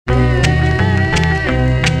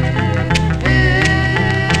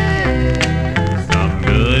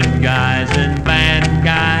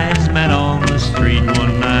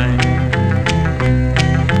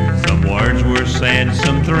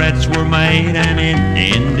night and it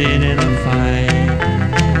ended in a fight.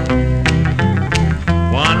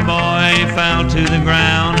 One boy fell to the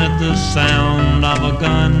ground at the sound of a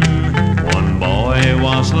gun. One boy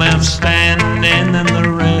was left standing and the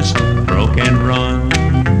rest broke and run.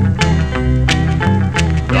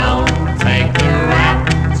 Don't take the rap,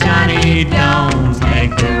 Johnny, don't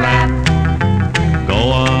take the rap.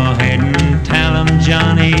 Go ahead and tell him,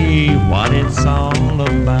 Johnny, what it's all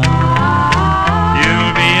about.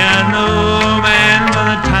 You'll be a new man by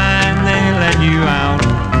the time they let you out.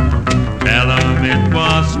 Tell him it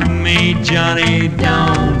was me, Johnny,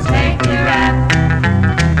 don't take the rap.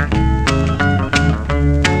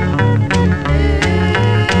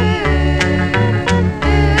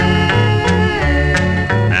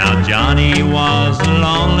 Johnny was a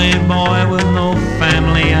lonely boy with no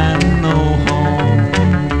family and no home.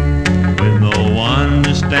 With no one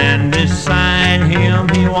to stand beside him,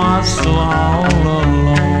 he was so all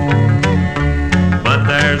alone. But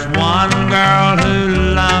there's one girl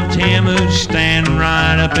who loved him, who'd stand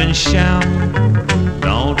right up and shout,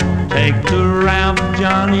 don't take the rap,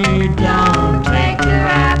 Johnny, don't take the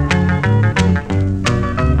rap.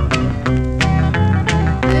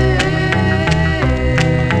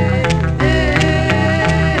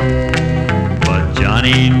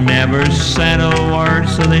 Johnny never said a word,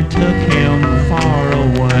 so they took him far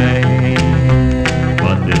away.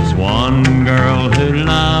 But this one girl who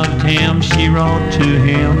loved him, she wrote to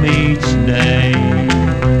him each day.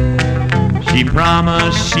 She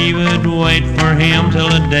promised she would wait for him till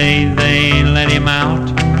the day they let him out.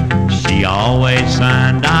 She always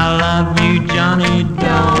signed, I love you, Johnny,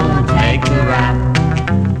 don't take the rap.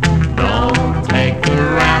 Don't take the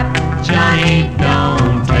rap, Johnny,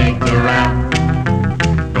 don't take the rap.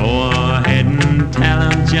 Tell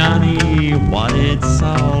him, Johnny, what it's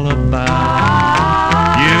all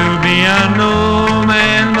about. You'll be a new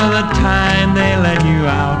man by the time they let you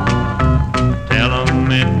out. Tell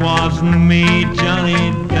him it wasn't me,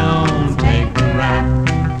 Johnny,